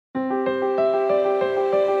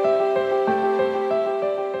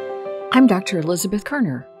I'm Dr. Elizabeth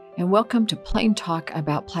Kerner, and welcome to Plain Talk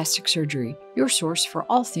About Plastic Surgery, your source for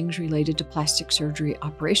all things related to plastic surgery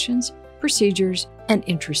operations, procedures, and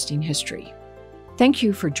interesting history. Thank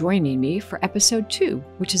you for joining me for episode 2,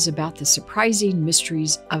 which is about the surprising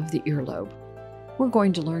mysteries of the earlobe. We're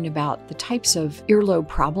going to learn about the types of earlobe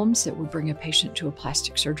problems that would bring a patient to a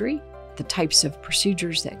plastic surgery, the types of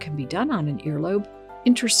procedures that can be done on an earlobe,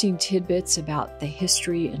 interesting tidbits about the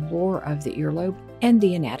history and lore of the earlobe, and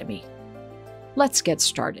the anatomy. Let's get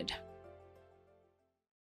started.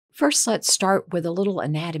 First, let's start with a little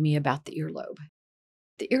anatomy about the earlobe.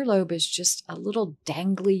 The earlobe is just a little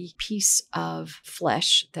dangly piece of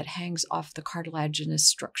flesh that hangs off the cartilaginous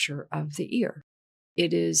structure of the ear.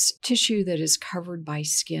 It is tissue that is covered by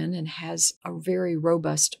skin and has a very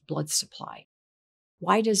robust blood supply.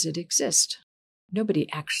 Why does it exist? Nobody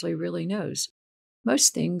actually really knows.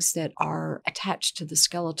 Most things that are attached to the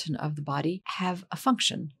skeleton of the body have a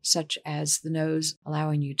function, such as the nose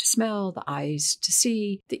allowing you to smell, the eyes to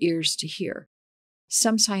see, the ears to hear.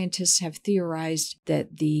 Some scientists have theorized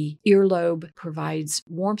that the earlobe provides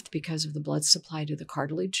warmth because of the blood supply to the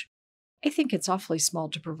cartilage. I think it's awfully small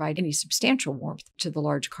to provide any substantial warmth to the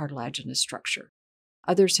large cartilaginous structure.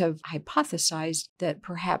 Others have hypothesized that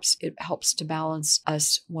perhaps it helps to balance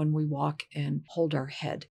us when we walk and hold our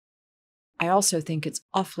head. I also think it's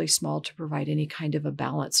awfully small to provide any kind of a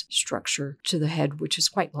balance structure to the head, which is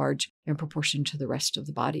quite large in proportion to the rest of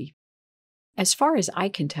the body. As far as I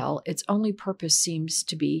can tell, its only purpose seems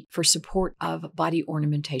to be for support of body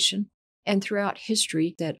ornamentation, and throughout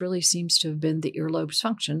history, that really seems to have been the earlobe's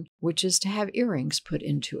function, which is to have earrings put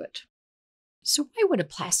into it. So why would a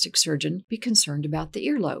plastic surgeon be concerned about the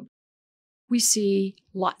earlobe? We see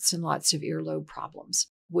lots and lots of earlobe problems,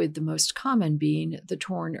 with the most common being the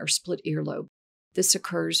torn or split earlobe. This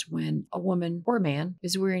occurs when a woman or a man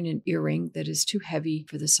is wearing an earring that is too heavy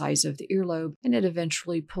for the size of the earlobe, and it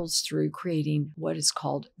eventually pulls through, creating what is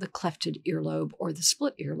called the clefted earlobe or the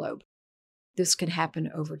split earlobe. This can happen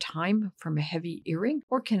over time from a heavy earring,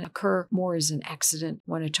 or can occur more as an accident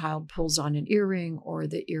when a child pulls on an earring or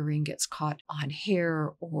the earring gets caught on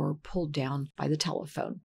hair or pulled down by the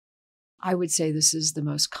telephone. I would say this is the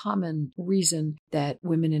most common reason that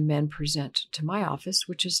women and men present to my office,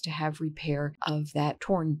 which is to have repair of that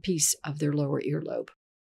torn piece of their lower earlobe.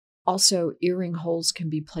 Also, earring holes can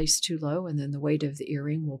be placed too low, and then the weight of the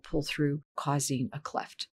earring will pull through, causing a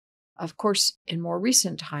cleft. Of course, in more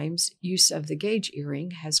recent times, use of the gauge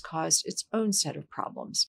earring has caused its own set of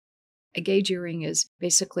problems. A gauge earring is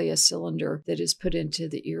basically a cylinder that is put into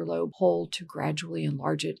the earlobe hole to gradually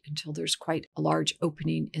enlarge it until there's quite a large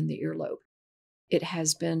opening in the earlobe. It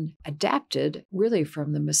has been adapted really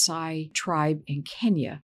from the Maasai tribe in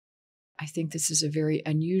Kenya. I think this is a very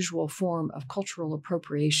unusual form of cultural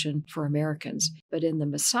appropriation for Americans, but in the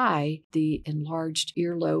Maasai, the enlarged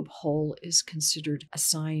earlobe hole is considered a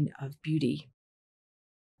sign of beauty.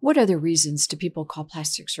 What other reasons do people call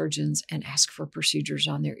plastic surgeons and ask for procedures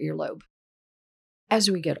on their earlobe? As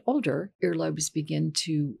we get older, earlobes begin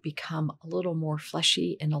to become a little more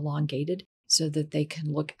fleshy and elongated so that they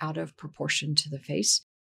can look out of proportion to the face.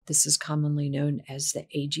 This is commonly known as the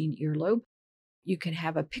aging earlobe. You can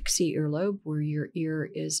have a pixie earlobe where your ear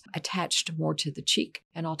is attached more to the cheek,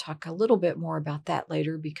 and I'll talk a little bit more about that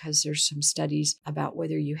later because there's some studies about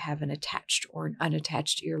whether you have an attached or an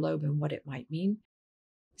unattached earlobe and what it might mean.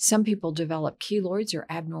 Some people develop keloids or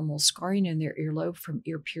abnormal scarring in their earlobe from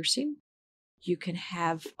ear piercing. You can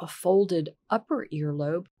have a folded upper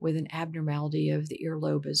earlobe with an abnormality of the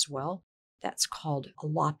earlobe as well. That's called a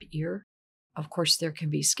lop ear. Of course, there can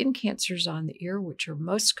be skin cancers on the ear, which are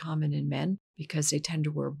most common in men because they tend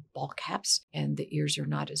to wear ball caps and the ears are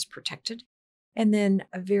not as protected. And then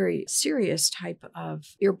a very serious type of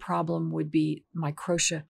ear problem would be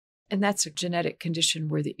microtia, and that's a genetic condition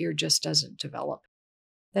where the ear just doesn't develop.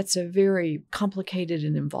 That's a very complicated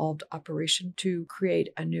and involved operation to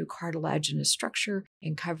create a new cartilaginous structure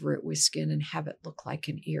and cover it with skin and have it look like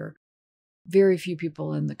an ear. Very few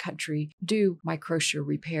people in the country do microtia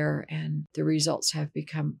repair, and the results have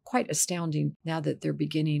become quite astounding now that they're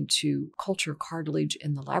beginning to culture cartilage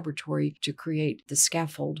in the laboratory to create the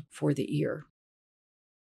scaffold for the ear.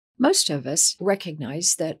 Most of us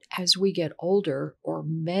recognize that as we get older, or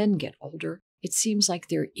men get older, it seems like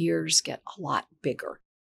their ears get a lot bigger.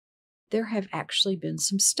 There have actually been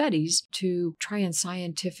some studies to try and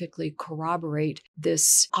scientifically corroborate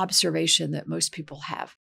this observation that most people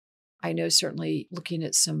have. I know certainly looking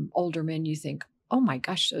at some older men, you think, oh my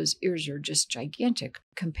gosh, those ears are just gigantic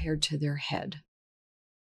compared to their head.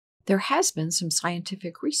 There has been some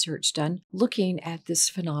scientific research done looking at this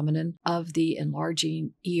phenomenon of the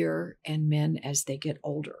enlarging ear in men as they get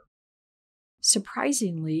older.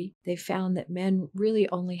 Surprisingly, they found that men really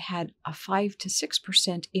only had a 5 to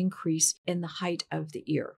 6% increase in the height of the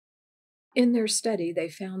ear. In their study, they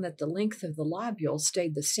found that the length of the lobule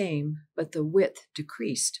stayed the same, but the width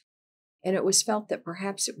decreased. And it was felt that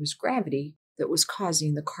perhaps it was gravity that was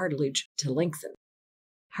causing the cartilage to lengthen.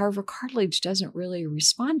 However, cartilage doesn't really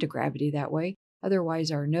respond to gravity that way.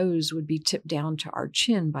 Otherwise, our nose would be tipped down to our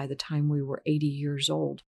chin by the time we were 80 years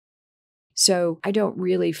old. So I don't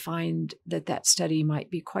really find that that study might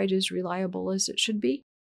be quite as reliable as it should be.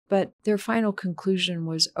 But their final conclusion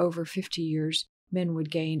was over 50 years, men would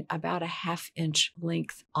gain about a half-inch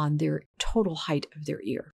length on their total height of their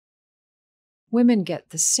ear. Women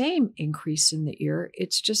get the same increase in the ear.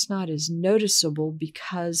 It's just not as noticeable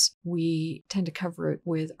because we tend to cover it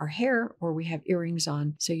with our hair or we have earrings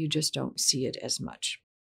on, so you just don't see it as much.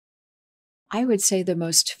 I would say the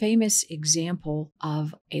most famous example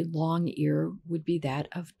of a long ear would be that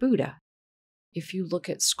of Buddha. If you look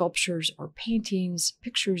at sculptures or paintings,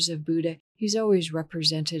 pictures of Buddha, he's always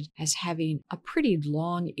represented as having a pretty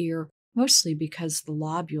long ear, mostly because the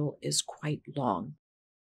lobule is quite long.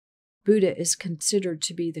 Buddha is considered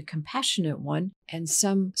to be the compassionate one, and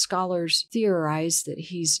some scholars theorize that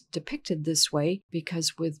he's depicted this way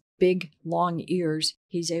because with big, long ears,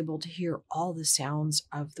 he's able to hear all the sounds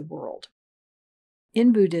of the world.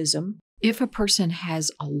 In Buddhism, if a person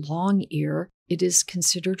has a long ear, it is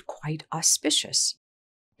considered quite auspicious.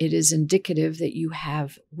 It is indicative that you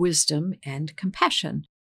have wisdom and compassion,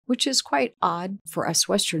 which is quite odd for us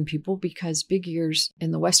Western people because big ears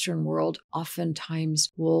in the Western world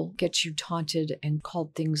oftentimes will get you taunted and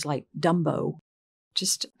called things like Dumbo.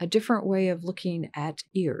 Just a different way of looking at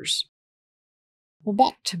ears. Well,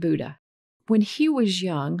 back to Buddha. When he was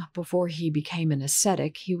young, before he became an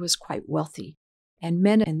ascetic, he was quite wealthy. And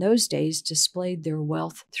men in those days displayed their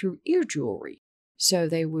wealth through ear jewelry. So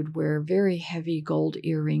they would wear very heavy gold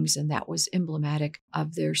earrings, and that was emblematic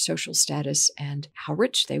of their social status and how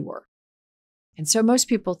rich they were. And so most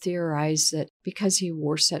people theorize that because he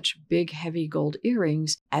wore such big, heavy gold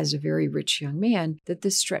earrings as a very rich young man, that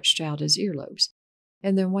this stretched out his earlobes.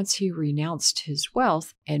 And then once he renounced his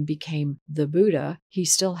wealth and became the Buddha, he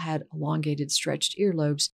still had elongated, stretched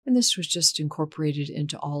earlobes, and this was just incorporated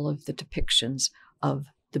into all of the depictions of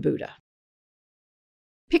the Buddha.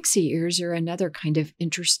 Pixie ears are another kind of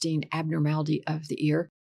interesting abnormality of the ear.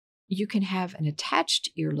 You can have an attached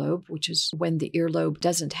earlobe, which is when the earlobe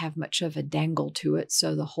doesn't have much of a dangle to it,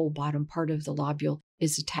 so the whole bottom part of the lobule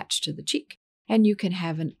is attached to the cheek. And you can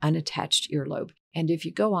have an unattached earlobe. And if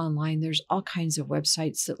you go online, there's all kinds of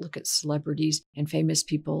websites that look at celebrities and famous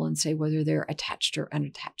people and say whether they're attached or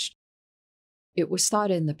unattached. It was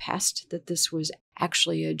thought in the past that this was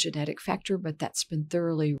actually a genetic factor, but that's been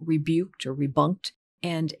thoroughly rebuked or rebunked,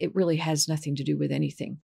 and it really has nothing to do with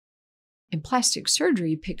anything. In plastic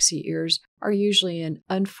surgery, pixie ears are usually an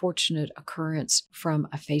unfortunate occurrence from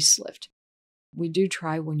a facelift. We do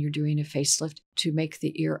try when you're doing a facelift to make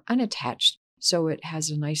the ear unattached so it has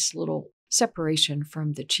a nice little separation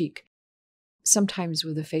from the cheek. Sometimes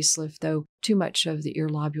with a facelift, though, too much of the ear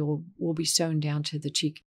lobule will be sewn down to the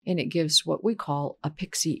cheek, and it gives what we call a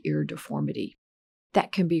pixie ear deformity.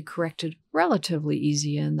 That can be corrected relatively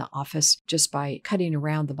easy in the office just by cutting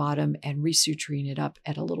around the bottom and resuturing it up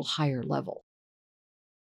at a little higher level.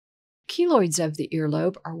 Keloids of the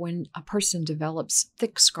earlobe are when a person develops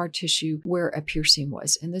thick scar tissue where a piercing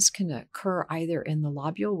was, and this can occur either in the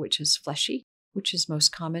lobule, which is fleshy, which is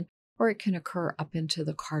most common, or it can occur up into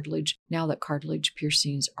the cartilage now that cartilage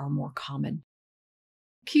piercings are more common.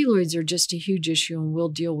 Keloids are just a huge issue, and we'll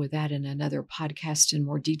deal with that in another podcast in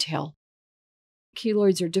more detail.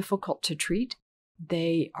 Keloids are difficult to treat.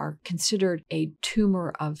 They are considered a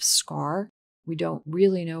tumor of scar. We don't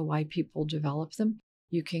really know why people develop them.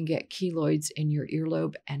 You can get keloids in your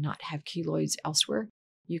earlobe and not have keloids elsewhere.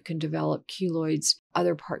 You can develop keloids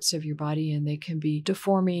other parts of your body, and they can be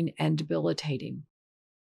deforming and debilitating.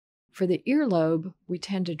 For the earlobe, we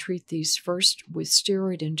tend to treat these first with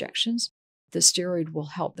steroid injections. The steroid will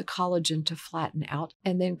help the collagen to flatten out,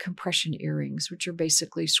 and then compression earrings, which are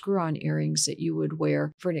basically screw-on earrings that you would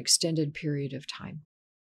wear for an extended period of time.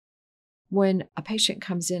 When a patient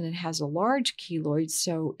comes in and has a large keloid,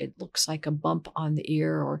 so it looks like a bump on the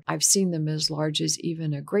ear, or I've seen them as large as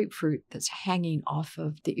even a grapefruit that's hanging off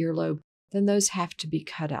of the earlobe, then those have to be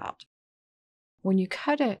cut out. When you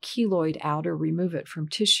cut a keloid out or remove it from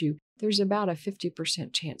tissue, there's about a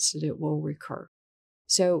 50% chance that it will recur.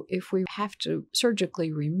 So if we have to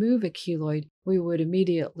surgically remove a keloid, we would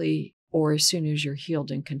immediately, or as soon as you're healed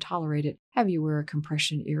and can tolerate it, have you wear a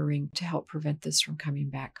compression earring to help prevent this from coming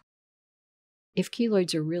back. If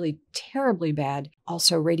keloids are really terribly bad,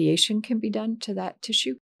 also radiation can be done to that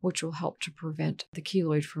tissue, which will help to prevent the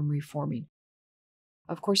keloid from reforming.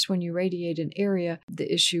 Of course, when you radiate an area,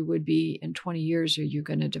 the issue would be in 20 years, are you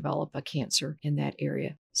going to develop a cancer in that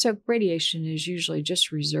area? So radiation is usually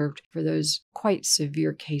just reserved for those quite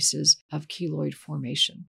severe cases of keloid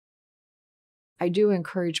formation. I do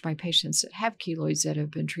encourage my patients that have keloids that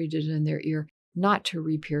have been treated in their ear not to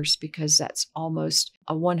re-pierce, because that's almost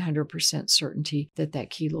a 100% certainty that that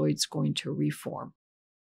keloid's going to reform.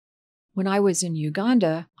 When I was in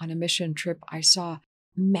Uganda on a mission trip, I saw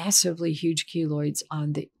massively huge keloids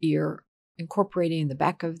on the ear, incorporating the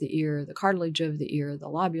back of the ear, the cartilage of the ear, the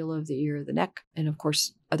lobule of the ear, the neck, and of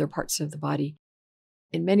course, other parts of the body.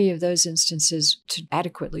 In many of those instances, to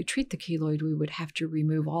adequately treat the keloid, we would have to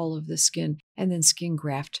remove all of the skin and then skin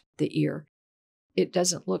graft the ear. It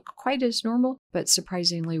doesn't look quite as normal, but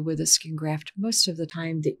surprisingly, with a skin graft, most of the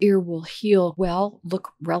time the ear will heal well,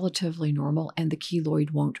 look relatively normal, and the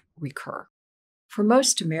keloid won't recur. For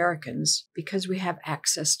most Americans, because we have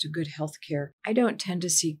access to good health care, I don't tend to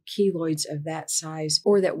see keloids of that size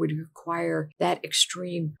or that would require that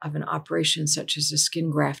extreme of an operation such as a skin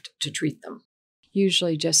graft to treat them.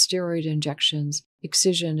 Usually just steroid injections,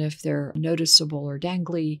 excision if they're noticeable or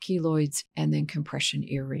dangly, keloids, and then compression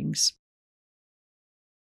earrings.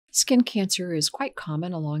 Skin cancer is quite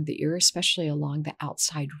common along the ear, especially along the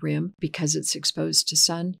outside rim, because it's exposed to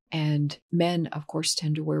sun. And men, of course,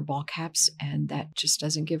 tend to wear ball caps, and that just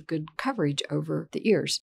doesn't give good coverage over the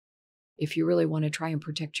ears. If you really want to try and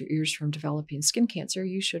protect your ears from developing skin cancer,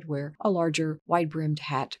 you should wear a larger, wide-brimmed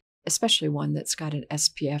hat, especially one that's got an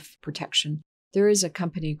SPF protection. There is a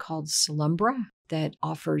company called Columbra that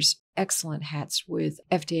offers excellent hats with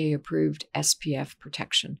FDA-approved SPF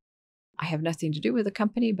protection. I have nothing to do with the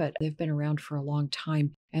company, but they've been around for a long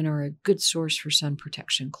time and are a good source for sun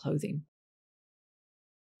protection clothing.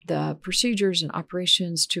 The procedures and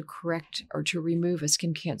operations to correct or to remove a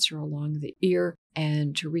skin cancer along the ear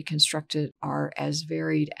and to reconstruct it are as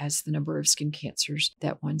varied as the number of skin cancers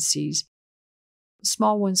that one sees.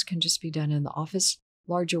 Small ones can just be done in the office.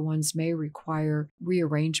 Larger ones may require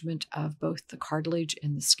rearrangement of both the cartilage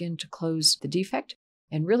and the skin to close the defect.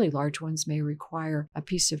 And really large ones may require a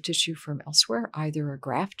piece of tissue from elsewhere, either a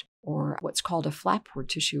graft or what's called a flap, where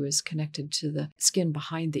tissue is connected to the skin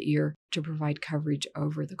behind the ear to provide coverage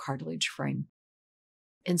over the cartilage frame.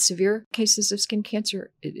 In severe cases of skin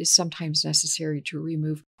cancer, it is sometimes necessary to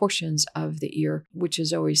remove portions of the ear, which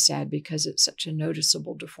is always sad because it's such a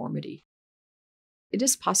noticeable deformity. It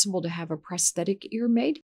is possible to have a prosthetic ear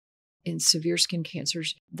made. In severe skin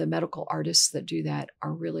cancers, the medical artists that do that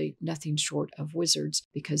are really nothing short of wizards,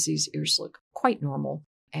 because these ears look quite normal.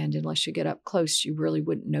 And unless you get up close, you really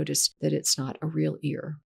wouldn't notice that it's not a real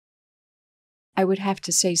ear. I would have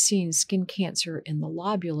to say seeing skin cancer in the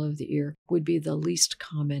lobule of the ear would be the least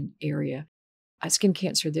common area. A skin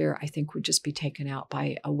cancer there, I think, would just be taken out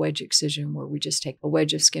by a wedge excision, where we just take a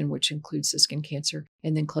wedge of skin, which includes the skin cancer,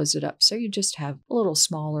 and then close it up. So you just have a little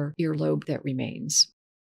smaller earlobe that remains.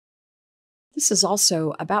 This is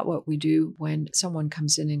also about what we do when someone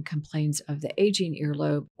comes in and complains of the aging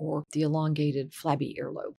earlobe or the elongated flabby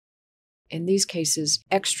earlobe. In these cases,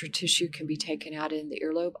 extra tissue can be taken out in the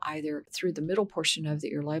earlobe, either through the middle portion of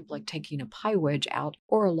the earlobe, like taking a pie wedge out,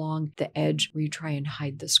 or along the edge where you try and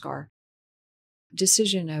hide the scar.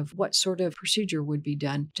 Decision of what sort of procedure would be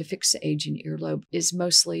done to fix the aging earlobe is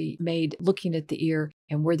mostly made looking at the ear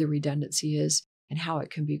and where the redundancy is, and how it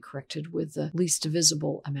can be corrected with the least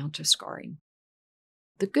visible amount of scarring.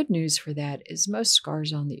 The good news for that is most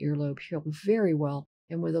scars on the earlobe heal very well,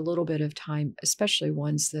 and with a little bit of time, especially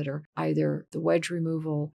ones that are either the wedge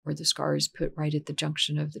removal or the scar is put right at the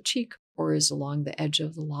junction of the cheek or is along the edge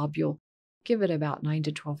of the lobule, give it about 9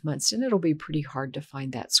 to 12 months and it'll be pretty hard to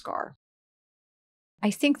find that scar.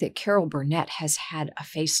 I think that Carol Burnett has had a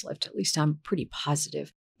facelift, at least I'm pretty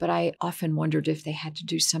positive, but I often wondered if they had to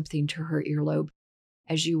do something to her earlobe.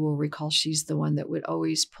 As you will recall, she's the one that would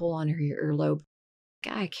always pull on her earlobe.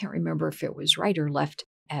 I can't remember if it was right or left,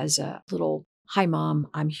 as a little, "Hi Mom,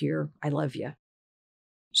 I'm here, I love you."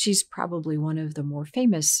 She's probably one of the more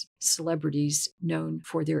famous celebrities known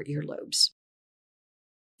for their earlobes.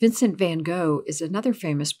 Vincent van Gogh is another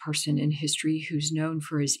famous person in history who's known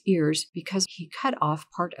for his ears because he cut off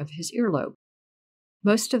part of his earlobe.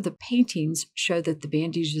 Most of the paintings show that the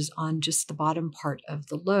bandage is on just the bottom part of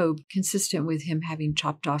the lobe, consistent with him having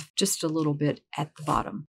chopped off just a little bit at the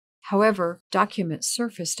bottom. However, documents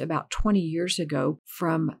surfaced about 20 years ago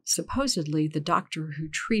from supposedly the doctor who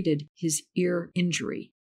treated his ear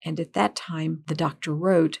injury. And at that time, the doctor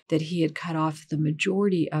wrote that he had cut off the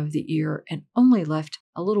majority of the ear and only left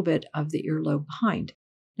a little bit of the earlobe behind.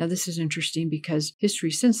 Now, this is interesting because history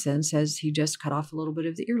since then says he just cut off a little bit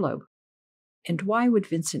of the earlobe. And why would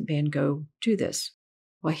Vincent van Gogh do this?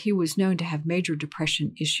 Well, he was known to have major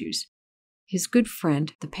depression issues. His good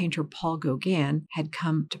friend, the painter Paul Gauguin, had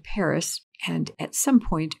come to Paris, and at some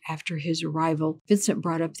point after his arrival, Vincent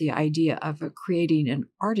brought up the idea of creating an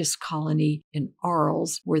artist colony in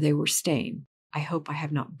Arles where they were staying. I hope I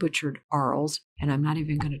have not butchered Arles, and I'm not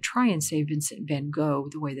even going to try and say Vincent van Gogh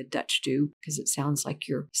the way the Dutch do, because it sounds like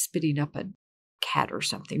you're spitting up a cat or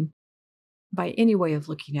something. By any way of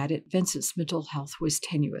looking at it, Vincent's mental health was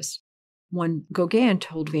tenuous. When Gauguin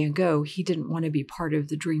told Van Gogh he didn't want to be part of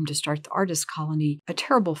the dream to start the artist colony, a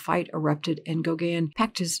terrible fight erupted and Gauguin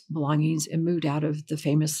packed his belongings and moved out of the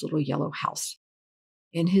famous little yellow house.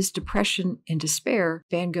 In his depression and despair,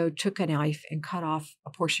 Van Gogh took a knife and cut off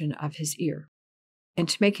a portion of his ear. And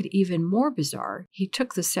to make it even more bizarre, he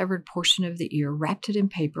took the severed portion of the ear, wrapped it in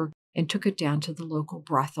paper, and took it down to the local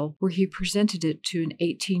brothel, where he presented it to an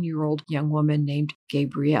 18-year-old young woman named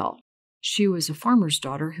Gabrielle. She was a farmer's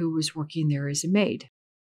daughter who was working there as a maid.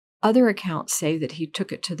 Other accounts say that he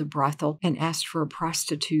took it to the brothel and asked for a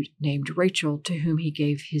prostitute named Rachel, to whom he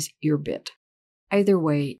gave his ear bit. Either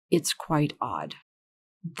way, it's quite odd.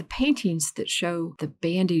 The paintings that show the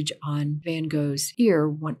bandage on Van Gogh's ear,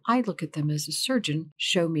 when I look at them as a surgeon,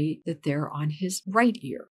 show me that they're on his right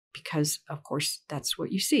ear, because, of course, that's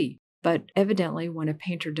what you see. But evidently, when a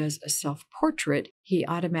painter does a self-portrait, he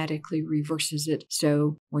automatically reverses it.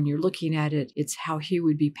 So when you're looking at it, it's how he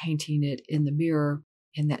would be painting it in the mirror,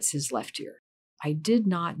 and that's his left ear. I did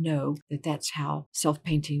not know that that's how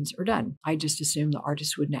self-paintings are done. I just assumed the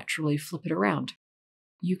artist would naturally flip it around.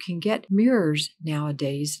 You can get mirrors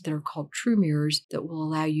nowadays that are called true mirrors that will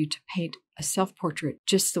allow you to paint a self-portrait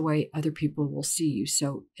just the way other people will see you.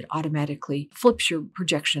 So it automatically flips your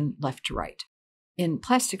projection left to right. In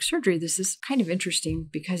plastic surgery, this is kind of interesting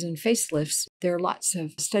because in facelifts, there are lots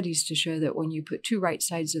of studies to show that when you put two right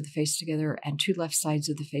sides of the face together and two left sides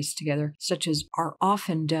of the face together, such as are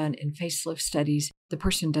often done in facelift studies, the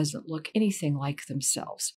person doesn't look anything like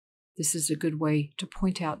themselves. This is a good way to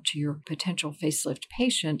point out to your potential facelift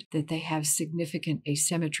patient that they have significant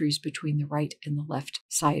asymmetries between the right and the left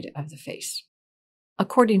side of the face.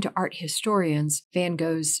 According to art historians, Van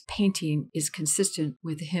Gogh's painting is consistent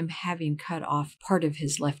with him having cut off part of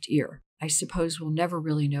his left ear. I suppose we'll never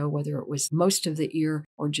really know whether it was most of the ear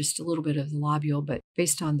or just a little bit of the lobule, but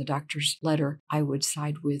based on the doctor's letter, I would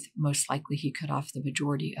side with most likely he cut off the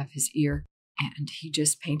majority of his ear, and he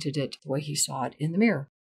just painted it the way he saw it in the mirror.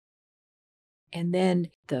 And then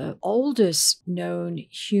the oldest known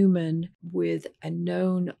human with a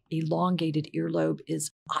known elongated earlobe is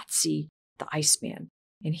Otzi, the Iceman.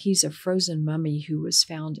 And he's a frozen mummy who was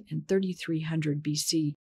found in 3300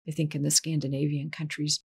 BC, I think in the Scandinavian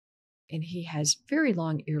countries. And he has very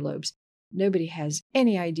long earlobes. Nobody has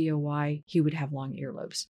any idea why he would have long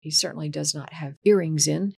earlobes. He certainly does not have earrings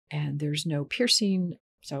in, and there's no piercing,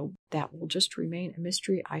 so that will just remain a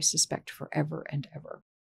mystery, I suspect, forever and ever.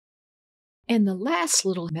 And the last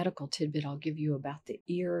little medical tidbit I'll give you about the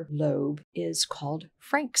earlobe is called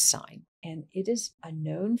Frank's sign. And it is a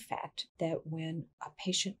known fact that when a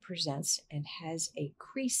patient presents and has a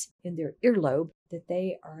crease in their earlobe, that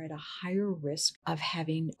they are at a higher risk of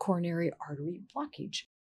having coronary artery blockage.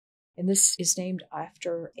 And this is named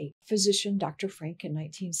after a physician, Dr. Frank, in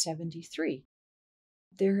 1973.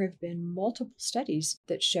 There have been multiple studies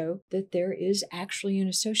that show that there is actually an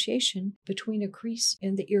association between a crease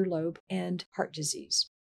in the earlobe and heart disease.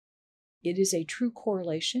 It is a true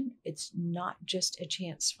correlation. It's not just a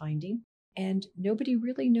chance finding, and nobody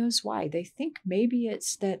really knows why. They think maybe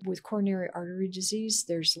it's that with coronary artery disease,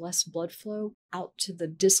 there's less blood flow out to the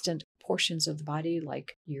distant portions of the body,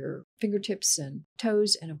 like your fingertips and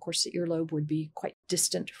toes, and of course the earlobe would be quite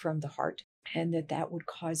distant from the heart, and that would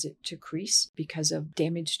cause it to crease because of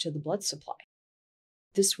damage to the blood supply.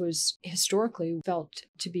 This was historically felt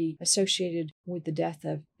to be associated with the death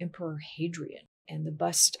of Emperor Hadrian, and the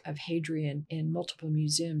bust of Hadrian in multiple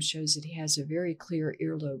museums shows that he has a very clear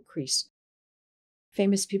earlobe crease.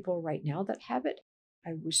 Famous people right now that have it,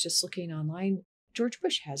 I was just looking online, George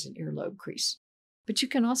Bush has an earlobe crease. But you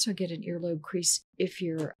can also get an earlobe crease if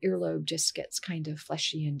your earlobe just gets kind of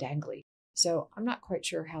fleshy and dangly. So I'm not quite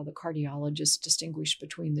sure how the cardiologists distinguish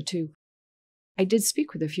between the two. I did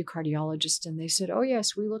speak with a few cardiologists and they said, oh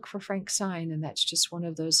yes, we look for Frank's sign, and that's just one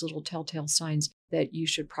of those little telltale signs that you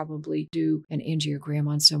should probably do an angiogram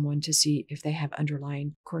on someone to see if they have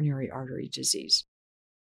underlying coronary artery disease.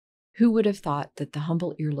 Who would have thought that the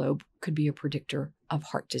humble earlobe could be a predictor of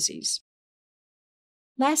heart disease?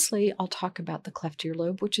 Lastly, I'll talk about the cleft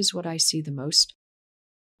earlobe, which is what I see the most.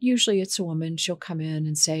 Usually it's a woman. She'll come in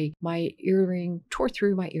and say, my earring tore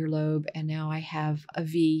through my earlobe and now I have a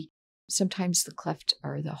V. Sometimes the cleft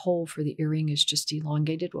or the hole for the earring is just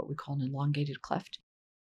elongated, what we call an elongated cleft.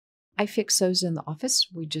 I fix those in the office.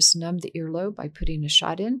 We just numb the earlobe by putting a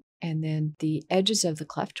shot in, and then the edges of the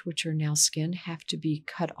cleft, which are now skin, have to be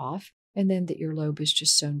cut off, and then the earlobe is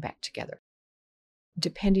just sewn back together.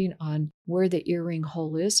 Depending on where the earring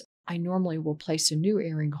hole is, I normally will place a new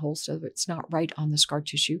earring hole so that it's not right on the scar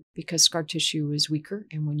tissue, because scar tissue is weaker,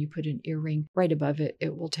 and when you put an earring right above it,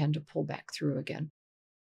 it will tend to pull back through again.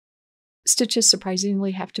 Stitches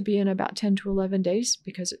surprisingly have to be in about 10 to 11 days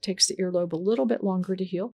because it takes the earlobe a little bit longer to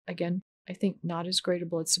heal. Again, I think not as great a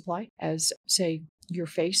blood supply as, say, your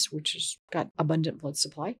face, which has got abundant blood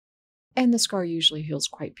supply. And the scar usually heals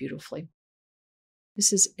quite beautifully.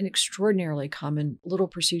 This is an extraordinarily common little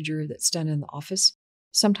procedure that's done in the office.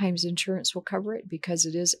 Sometimes insurance will cover it because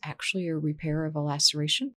it is actually a repair of a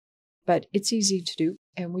laceration, but it's easy to do.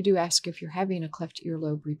 And we do ask, if you're having a cleft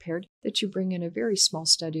earlobe repaired, that you bring in a very small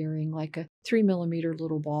stud earring, like a 3mm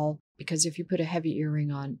little ball, because if you put a heavy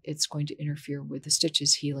earring on, it's going to interfere with the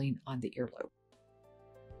stitches healing on the earlobe.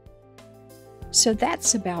 So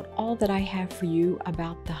that's about all that I have for you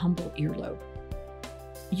about the humble earlobe.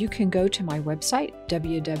 You can go to my website,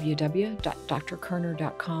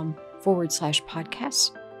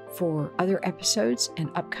 www.drkerner.com/podcasts, for other episodes and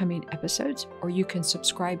upcoming episodes, or you can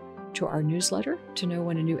subscribe to our newsletter to know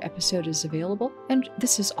when a new episode is available, and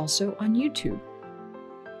this is also on YouTube.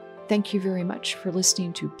 Thank you very much for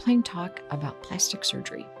listening to Plain Talk about plastic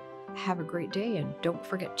surgery. Have a great day, and don't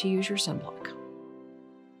forget to use your sunblock.